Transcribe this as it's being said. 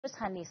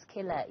Hani's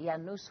killer,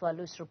 Janusz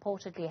Walus,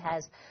 reportedly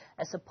has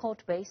a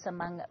support base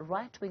among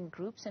right-wing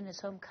groups in his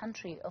home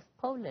country of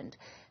Poland.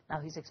 Now,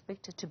 he's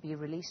expected to be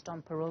released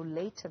on parole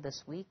later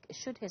this week,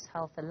 should his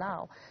health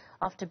allow.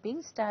 After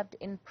being stabbed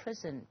in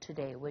prison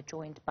today, we're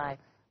joined by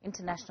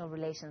international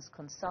relations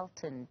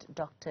consultant,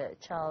 Dr.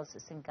 Charles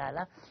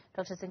Sinkala.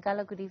 Dr.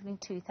 Sinkala, good evening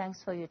to you.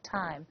 Thanks for your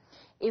time.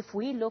 If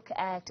we look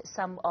at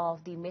some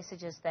of the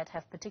messages that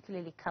have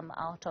particularly come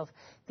out of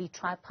the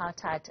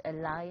tripartite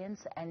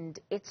alliance and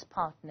its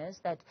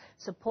partners that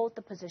support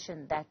the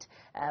position that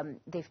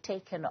they've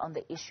taken on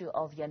the issue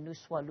of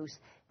Janusz Walus,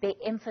 they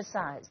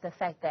emphasize the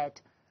fact that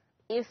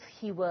if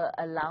he were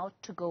allowed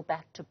to go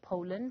back to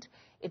Poland,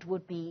 it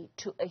would be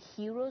to a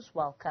hero's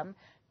welcome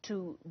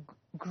to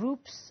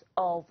groups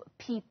of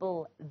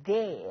people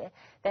there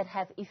that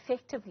have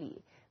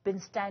effectively been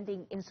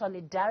standing in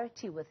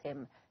solidarity with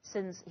him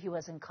since he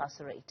was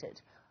incarcerated.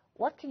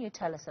 What can you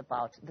tell us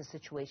about the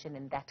situation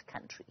in that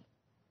country?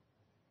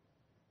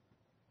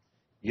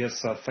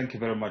 Yes, thank you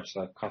very much,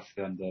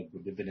 Kathy, and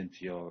good evening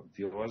to your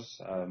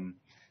viewers.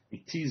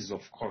 It is,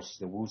 of course,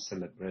 the Who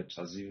celebrate,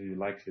 as you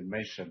likely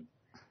mentioned,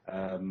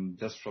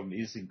 just from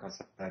his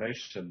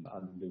incarceration,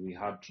 and we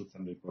had Truth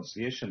and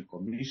Reconciliation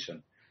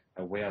Commission,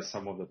 where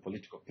some of the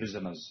political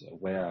prisoners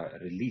were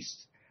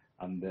released.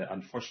 And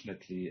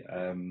unfortunately,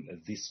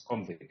 this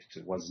convict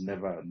was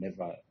never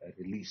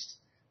released.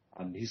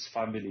 And his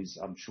families,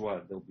 I'm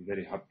sure they'll be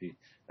very happy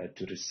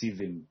to receive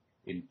him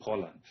in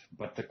Poland.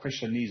 But the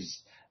question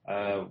is,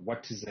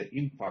 what is the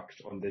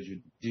impact on the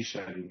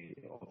judiciary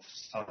of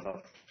South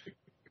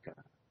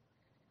Africa?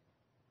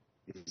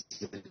 Is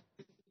it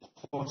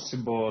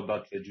possible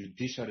that the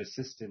judiciary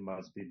system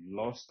has been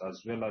lost,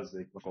 as well as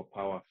the political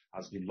power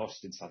has been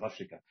lost in South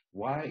Africa?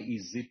 Why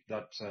is it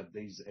that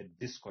there is a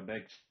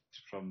disconnect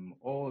from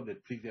all the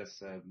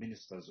previous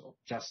ministers of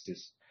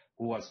justice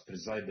who has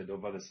presided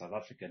over the South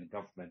African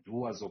government,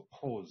 who has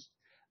opposed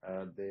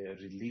the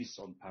release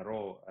on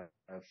parole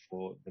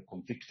for the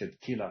convicted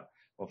killer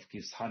of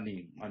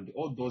Hani and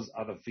all those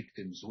other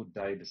victims who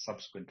died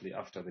subsequently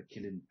after the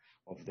killing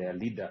of their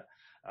leader?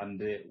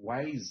 And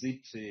why is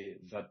it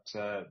that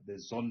the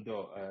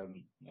Zondo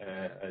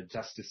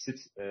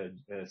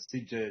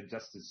CJ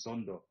Justice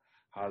Zondo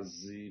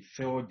has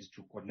failed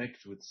to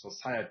connect with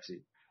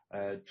society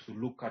to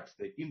look at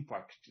the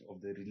impact of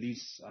the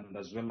release, and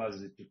as well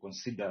as to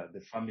consider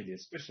the family,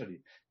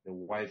 especially the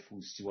wife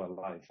who's still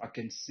alive? I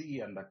can see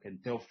and I can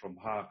tell from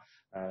her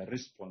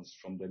response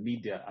from the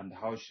media and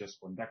how she has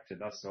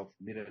conducted herself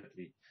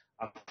immediately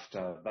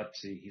after that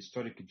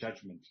historic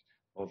judgment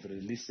of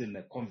releasing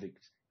a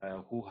convict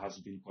who has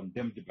been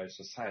condemned by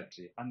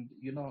society. And,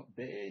 you know,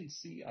 the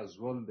ANC as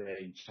well, they're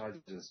in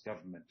charge as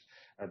government.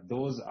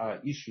 Those are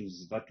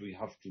issues that we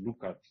have to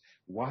look at.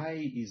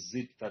 Why is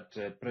it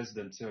that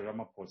President Cyril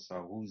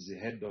Ramaphosa, who's the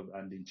head of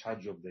and in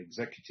charge of the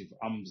executive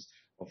arms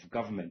of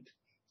government,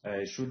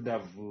 should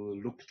have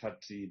looked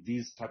at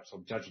these types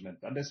of judgment,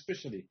 and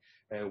especially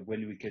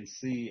when we can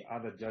see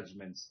other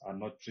judgments are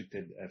not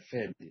treated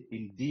fairly?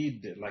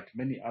 Indeed, like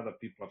many other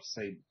people have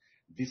said,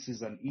 this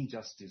is an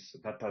injustice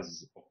that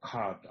has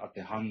occurred at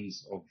the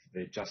hands of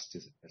the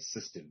justice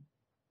system.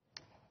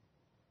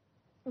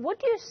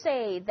 Would you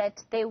say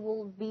that there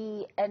will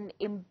be an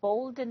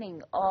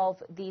emboldening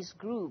of these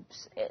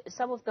groups,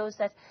 some of those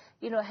that,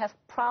 you know, have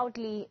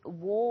proudly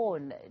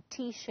worn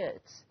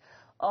T-shirts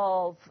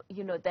of,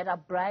 you know, that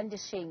are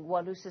brandishing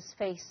Walus's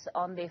face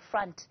on their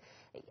front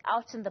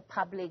out in the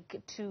public,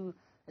 to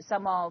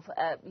some of,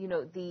 you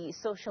know, the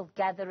social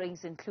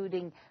gatherings,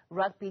 including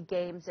rugby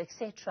games,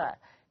 etc.?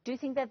 Do you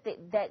think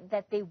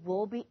that they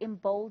will be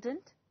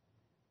emboldened?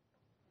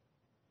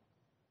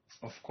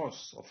 Of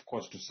course,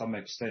 to some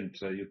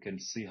extent. You can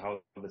see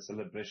how the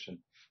celebration.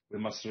 We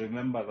must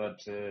remember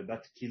that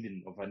that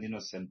killing of an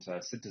innocent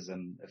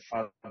citizen, a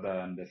father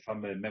and a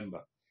family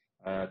member,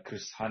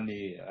 Chris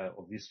Hani,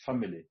 of his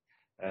family,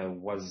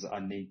 was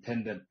an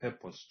intended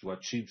purpose to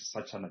achieve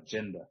such an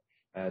agenda,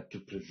 to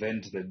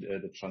prevent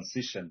the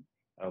transition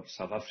of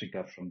South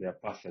Africa from the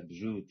apartheid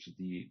route to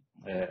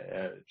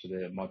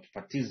the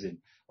multipartism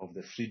of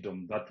the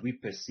freedom that we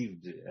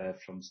perceived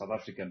from South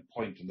African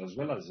point, and as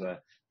well as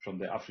from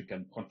the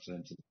African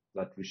continent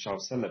that we shall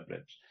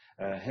celebrate.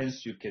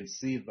 Hence, you can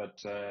see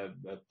that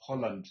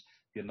Poland,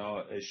 you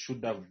know,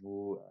 should have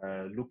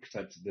looked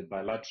at the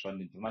bilateral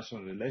and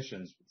international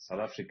relations with South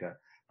Africa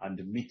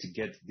and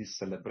mitigate this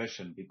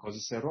celebration, because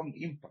it's a wrong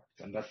impact.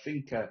 And I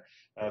think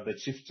the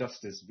Chief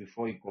Justice,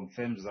 before he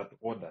confirms that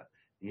order,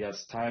 he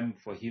has time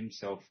for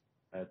himself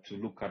to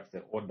look at the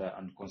order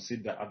and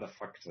consider other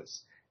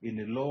factors.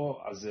 In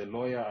law, as a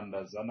lawyer and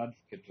as an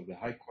advocate of the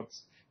High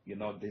Courts, you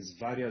know, there's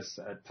various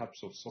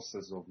types of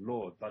sources of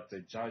law that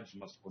a judge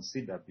must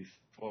consider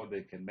before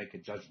they can make a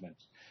judgment,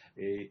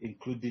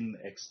 including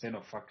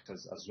external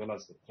factors as well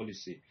as the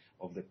policy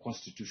of the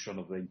constitution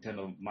of the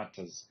internal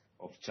matters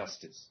of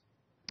justice.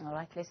 All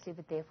right, let's leave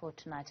it there for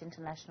tonight.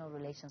 International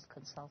Relations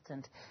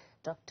Consultant,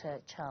 Dr.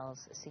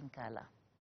 Charles Sinkala.